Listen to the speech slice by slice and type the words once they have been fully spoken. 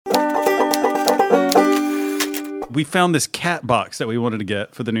we found this cat box that we wanted to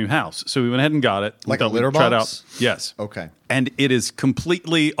get for the new house. So we went ahead and got it. Like We a thought we'd litter try it box? out. Yes. Okay. And it is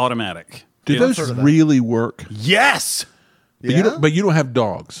completely automatic. Do those really work? Yes. Yeah? But you don't have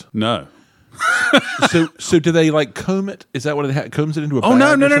dogs. No. So do they like comb it? Is that what it combs it into a bag? Oh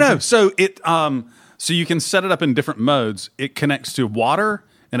no, or no, no, no. something? So you can set it up in different modes. It connects to water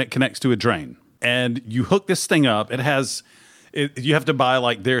and it connects to a drain. And you hook this thing up. You have to buy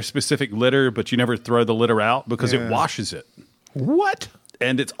like their specific litter, but you never throw the litter out because it washes it. What?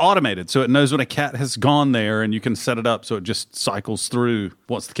 And it's automated, so it knows when a cat has gone there, and you can set it up so it just cycles through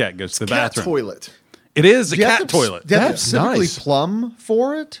once the cat goes to the Cat bathroom. toilet. It is a Do you have cat to- toilet. Do you have to That's specifically nice. plumb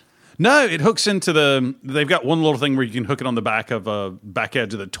for it? No, it hooks into they've got one little thing where you can hook it on the back of a back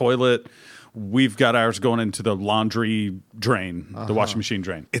edge of the toilet. We've got ours going into the laundry drain, the washing machine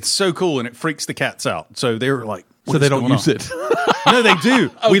drain. It's so cool, and it freaks the cats out. So they're like, So they don't use it. it. No, they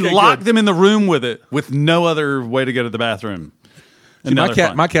do. We Okay, lock good. them in the room with it, with no other way to go to the bathroom. And now they're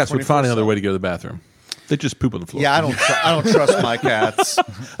fine. My cats would find another way to go to the bathroom. They just poop on the floor. Yeah, I don't trust my cats.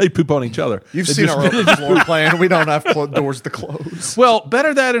 They poop on each other. You've They seen just- our open floor plan. We don't have doors to close. Well,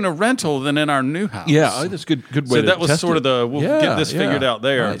 better that in a rental than in our new house. Yeah, I think that's a good way So to that was test sort it. of we'll get this figured out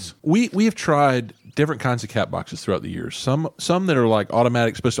there. Nice. We have tried different kinds of cat boxes throughout the years. Some that are like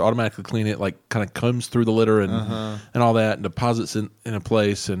automatic, supposed to automatically clean it, like kind of combs through the litter and all that, and deposits in a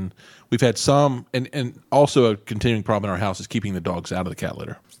place. And we've had some, and also a continuing problem in our house is keeping the dogs out of the cat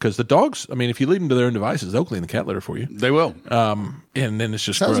litter. Because the dogs, I mean, if you leave them to their own devices, they'll clean the cat litter for you. They will. And then it's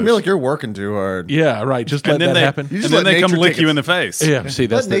just Sounds to gross. me like you're working too hard. Yeah, right. Just let And then that they happen. You and just then let they come nature lick take you in its- the face. Yeah, see,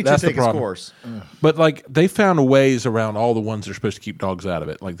 that's Let nature that's the take its problem. course. But like they found ways around all the ones that are supposed to keep dogs out of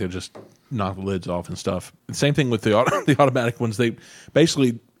it. Like they'll just knock the lids off and stuff. And same thing with the automatic ones. They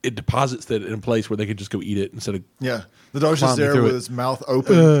basically it deposits that in a place where they could just go eat it instead of Yeah. The dog's just Climbing there through with it. his mouth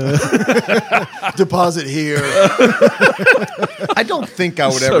open. Deposit here. I don't think I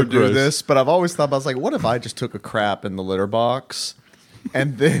would So ever do gross. this, but I've always thought, I was like, what if I just took a crap in the litter box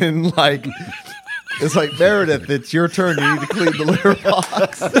and then like it's like, Meredith, it's your turn. You need to clean the litter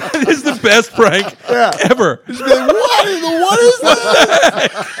box. That is the best prank ever. Just be like, what is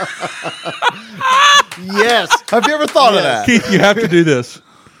that? Yes. Have you ever thought of that? Keith, you have to do this.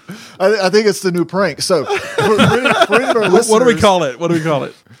 I think it's the new prank. So, for any of our listeners, What do we call it? What do we call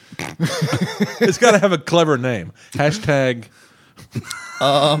it? It's got to have a clever name. Hashtag.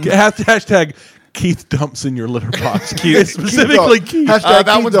 Hashtag Keith dumps in your litter box. Keith, specifically Keith Keith. dump. That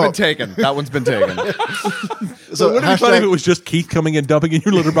Keith one's been dump. taken. That one's been taken. So wouldn't it be funny if it was just Keith coming and dumping in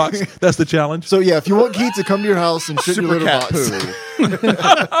your litter box? That's the challenge. So yeah, if you want Keith to come to your house and shit in your Super litter cat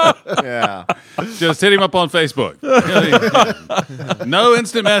box, poo. Yeah. Just hit him up on Facebook. No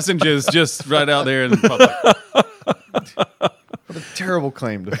instant messages, just right out there in public. What a terrible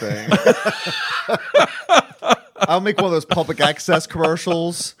claim to fame. I'll make one of those public access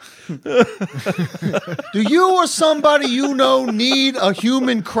commercials. Do you or somebody you know need a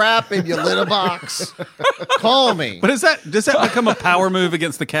human crap in your litter box? Call me. But does that become a power move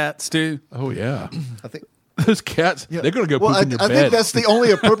against the cats too? Oh yeah, I think those cats. yeah. They're going to go well, poop in your I bed. think that's the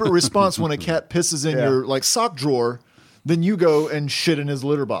only appropriate response when a cat pisses in Yeah. your like sock drawer. Then you go and shit in his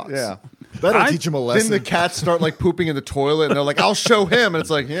litter box. Yeah. That'll teach him a lesson. then the cats start like pooping in the toilet, and they're like, "I'll show him." And it's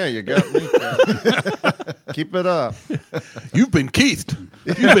like, "Yeah, you got me. Cat. Keep it up." You've been Keithed.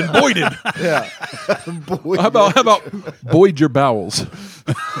 You've been Boyded. Yeah. Boy, How about Boyd your bowels?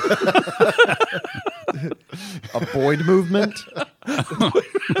 A Boyd movement.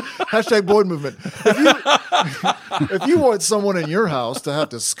 Hashtag Boyd movement. If you want someone in your house to have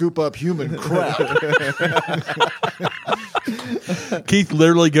to scoop up human crap, Keith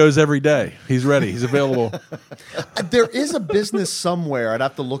literally goes every day. He's ready. He's available. There is a business somewhere. I'd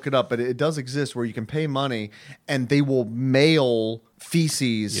have to look it up, but it does exist where you can pay money and they will mail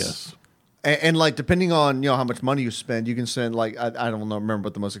feces. Yes. And like depending on how much money you spend, you can send like I don't know remember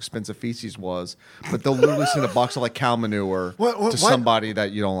what the most expensive feces was, but they'll literally send a box of like cow manure What- to why- somebody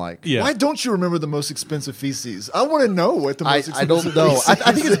that you don't like. Yeah. why don't you remember the most expensive feces? I want to know what the most I expensive don't know. feces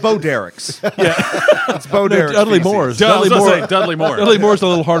I think it's Bo Derek's. Yeah. It's Bo Derek's. Dudley feces. Moore's. Dudley Dudley Moore. Moore. Dudley Moore. Dudley Moore's a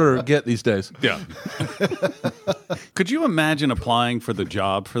little harder to get these days. Yeah. Could you imagine applying for the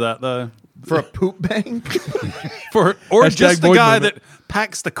job for that though? For a poop bank. Or Hashtag just the Boyd guy movement. that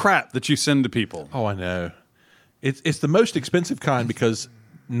packs the crap that you send to people. Oh, I know. It's the most expensive kind because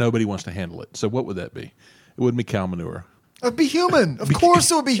nobody wants to handle it. So what would that be? It wouldn't be cow manure. It'd be human. Of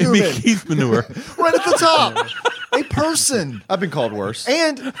course, it would be It'd human. be Keith manure. Right at the top, a person. I've been called worse.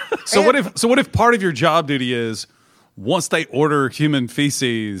 And So what if part of your job duty is once they order human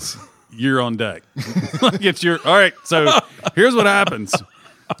feces, you're on deck? Like it's your all right. So here's what happens.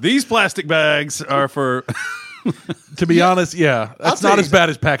 These plastic bags are for To be honest, yeah, that's tell not you as bad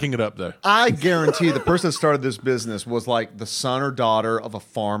as packing it up, though. I guarantee the person that started this business was like the son or daughter of a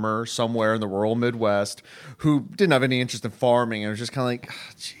farmer somewhere in the rural Midwest who didn't have any interest in farming and was just kind of like,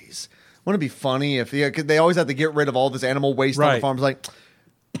 geez, wouldn't it be funny if they always had to get rid of all this animal waste on the Right. farms? Like,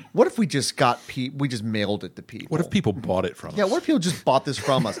 what if we just we just mailed it to people? What if people bought it from us? Yeah, what if people just bought this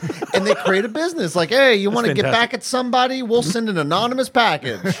from us and they create a business? Like, hey, you want to get fantastic. back at somebody? We'll send an anonymous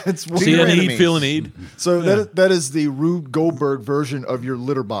package. It's To See your a need, enemies. feel a need. So that is the Rube Goldberg version of your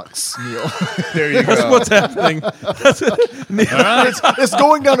litter box, Neil. There you That's go. what's happening. It's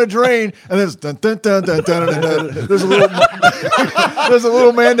going down a drain, and there's dun, dun, dun, dun, dun, dun, dun. There's a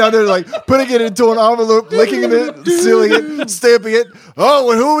little man down there like putting it into an envelope, licking it, sealing it, stamping it.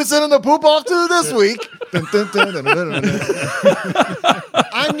 Oh, and who are we sending the poop off to this week? Dun, dun, dun, dun, dun, dun, dun.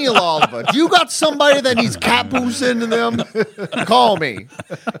 I'm Neil Oliver. Do you got somebody that needs cat poo sent to them? Call me.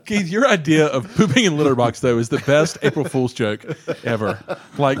 Keith, your idea of pooping in litter box though is the best April Fool's joke ever.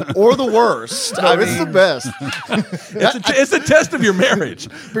 Like, Or the worst. No, it's the best. it's a test of your marriage,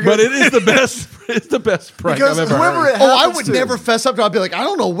 but it is the best. It's the best prank Because I've ever whoever heard. it Oh, I happens would to- never fess up to it. I'd be like, I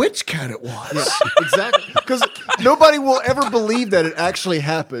don't know which cat it was. Exactly. Because nobody will ever believe that it actually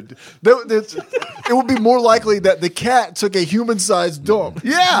happened. It would be more likely that the cat took a human-sized dump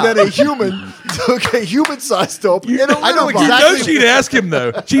Yeah. than a human took a human-sized dump in a litter I know box. You know exactly- she'd ask him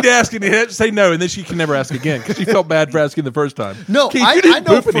though. She'd ask and he'd have to say no, and then she can never ask again because she felt bad for asking the first time. No, Keith, I you didn't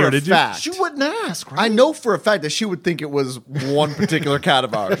know poop in for here, a did you? fact. She wouldn't ask, right? I know for a fact that she would think it was one particular cat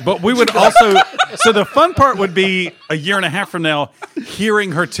of ours. But we would also. So the fun part would be a year and a half from now,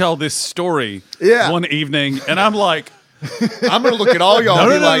 hearing her tell this story Yeah. one evening, and I'm like, I'm going to look at all y'all No,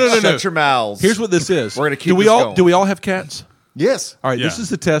 and be no, like, no, no, no, shut no. your mouths. Here's what this is. We're gonna keep do we this all going. do we all have cats? Yes. All right, this Yeah. is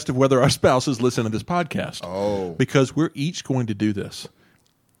the test of whether our spouses listen to this podcast. Oh. Because we're each going to do this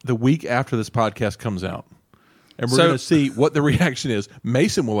the week after this podcast comes out. And we're So- going to see what the reaction is.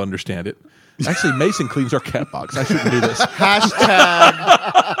 Mason will understand it. Actually, Mason cleans our cat box. I shouldn't do this. Hashtag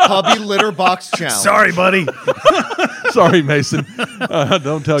hubby litter box challenge. "Sorry, buddy." Sorry, Mason.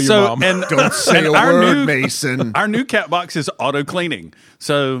 Don't tell your So mom. and Don't say and a our word, new- Mason. Our new cat box is auto cleaning,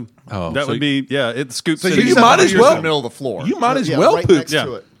 so Oh, that so would be it scoops. So it you in. just might have as yours well- in the middle of the floor. you might as Yeah, well right poop. next Yeah.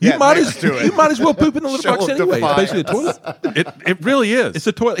 to it. You Yeah, might next as to it. you might as well poop in the litter Show box of anyway. It's defiance. basically a toilet. It really is. It's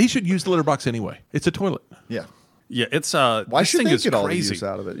a toilet. He should use the litter box anyway. It's a toilet. Yeah. Yeah, it's Why this should thing they is get all the crazy. use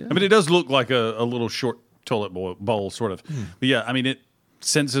out of it? Yeah. I mean, it does look like a little short toilet bowl, sort of. But yeah, I mean, it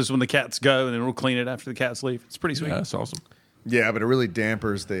senses when the cats go, and then it'll clean it after the cats leave. It's pretty sweet. Yeah, that's awesome. Yeah, but it really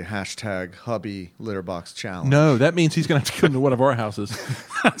dampers the hashtag hubby litter box challenge. No, that means he's going to have to come to one of our houses.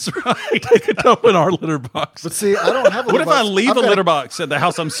 That's right. Take a dump in our litter box. But see, I don't have a What litter if I box. leave I've a got litter box at the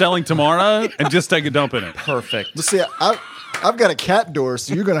house I'm selling tomorrow and just take a dump in it? Perfect. But see, I've got a cat door,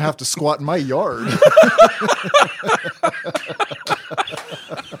 so you're going to have to squat in my yard.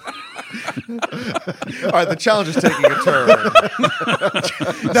 All right, the challenge is taking a turn.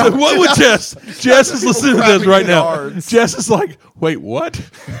 So what would Jess? Jess is listening to this crapping right now. yards. Jess is like, wait, what?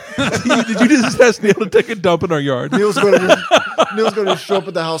 Did you just ask Neil to take a dump in our yard? Neil's going to show up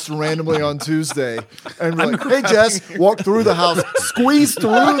at the house randomly on Tuesday and be like, "Hey, Jess, walk through the house, squeeze through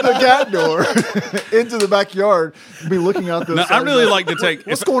the cat door into the backyard, and be looking out there." Now, I really like to take.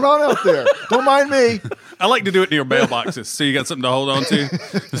 What's going on out there? Don't mind me. I like to do it near mailboxes, so you got something to hold on to.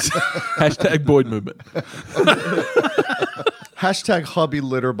 Hashtag Boyd movement. Hashtag hubby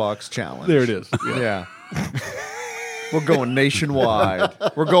litter box challenge. There it is. Yeah. We're going nationwide.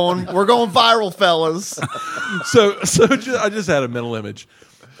 We're going viral, fellas. So I just had a mental image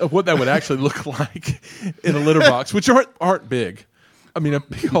of what that would actually look like in a litter box, which aren't big. I mean, a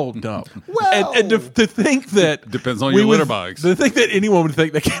big old dump. Well- and to think that Depends on we your would- litter box. To think that anyone would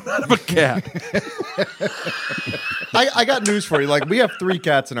think that came out of a cat. I got news for you. Like, we have 3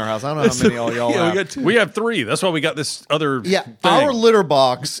 cats in our house. I don't know how many all y'all Yeah, have. we got two. We have 3. That's why we got this other. Yeah, thing. our litter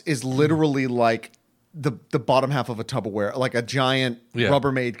box is literally like the bottom half of a Tupperware, like a giant Yeah.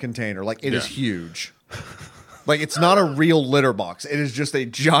 Rubbermaid container. Like, it is Yeah. huge. Like, it's not a real litter box. It is just a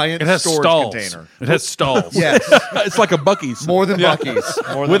giant It has storage stalls. container. It has stalls. Yes, It's like a Buc-ee's. more than Buc-ee's.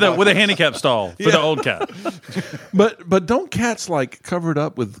 More than with a Buc-ee's. handicap stall for the old cat. But don't cats like cover it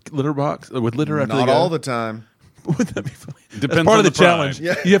up with litter with litter after they Not go? all the time. Wouldn't that be funny? Depends As part on of the the pride. challenge,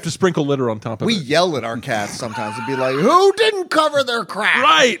 Yeah. you have to sprinkle litter on top of We it. yell at our cats sometimes and be like, "Who didn't cover their crap?"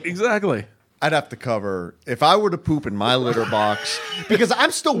 Right, exactly. I'd have to cover if I were to poop in my litter box because I'm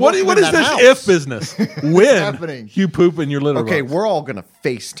still What working is in that this house. if business? When happening? you poop in your litter Okay, box? we're all gonna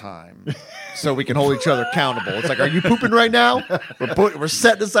FaceTime so we can hold each other accountable. It's like, are you pooping right now? We're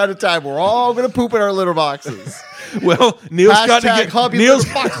setting aside a time. We're all gonna poop in our litter boxes. Well, Neil's got to Hashtag get hubby Neil's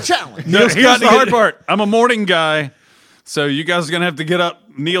litter box challenge. No, Neil's here's got the to hard get- part. I'm a morning guy, so you guys are gonna have to get up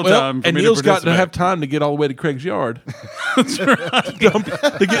meal well, time. For and me Neil's to got to participate. have time to get all the way to Craig's yard.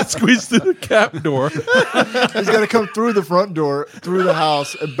 to get squeezed through the cap door. He's got to come through the front door, through the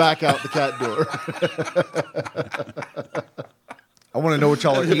house, and back out the cat door. I want to know what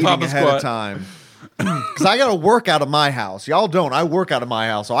y'all are eating Papa ahead squat. of time. Because I got to work out of my house. Y'all don't. I work out of my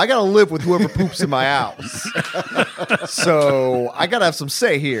house. So I got to live with whoever poops in my house. So I got to have some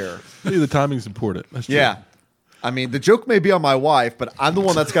say here. See, the timing's important. That's true. Yeah. I mean, the joke may be on my wife, but I'm the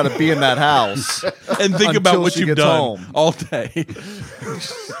one that's got to be in that house. And think about Until what she you've gets done home. all day.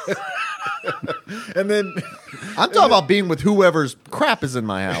 And then I'm talking about being with whoever's crap is in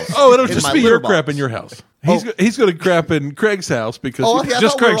my house. Oh, it'll In just my be your litter crap box. in your house. He's going to crap in Craig's house because Oh, okay, I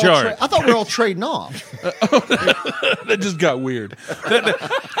Just thought we were Craig's all yard. I thought we were all trading off. that just got weird.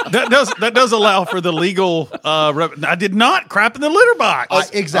 That does allow for the legal. I did not crap in the litter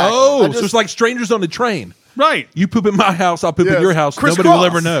box. Exactly. Oh, so it's like strangers on the train. Right. You poop in my house, I'll poop in Yes. your house. Crisscross. Nobody will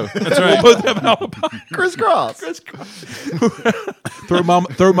ever know. That's right. We'll both have an alibi. Crisscross. Throw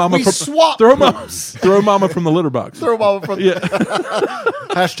mama We swap throw mama from the litter box. Throw them all from Yeah.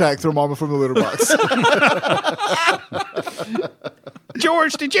 hashtag throw mama from the litter box.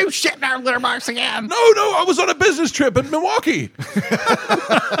 George, did you shit in our litter box again? No, I was on a business trip in Milwaukee.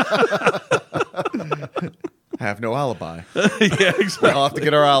 have no alibi. Yeah, exactly. I'll have to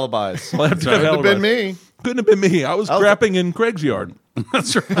get our alibis. I'll have to have Couldn't have been alibis. me. Couldn't have been me. I was crapping in Craig's yard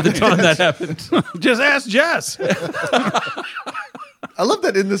That's right. at the time that happened. Just ask Jess. I love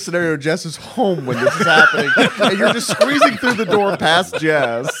that in this scenario, Jess is home when this is happening, and you're just squeezing through the door past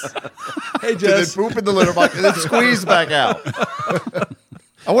Jess, Hey, to then poop in the litter box, and then squeeze back out.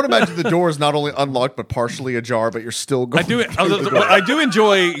 I want to imagine the door is not only unlocked but partially ajar, but you're still going. I do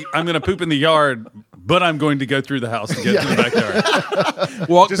enjoy. I'm going to poop in the yard, but I'm going to go through the house to get to the backyard.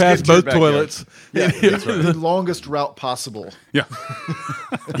 Walk Just past get to your both backyard. toilets. The longest route possible. Yeah.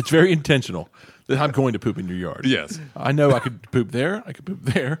 It's very intentional that I'm going to poop in your yard. Yes. I know I could poop there,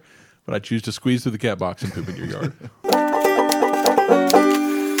 but I choose to squeeze through the cat box and poop in your yard.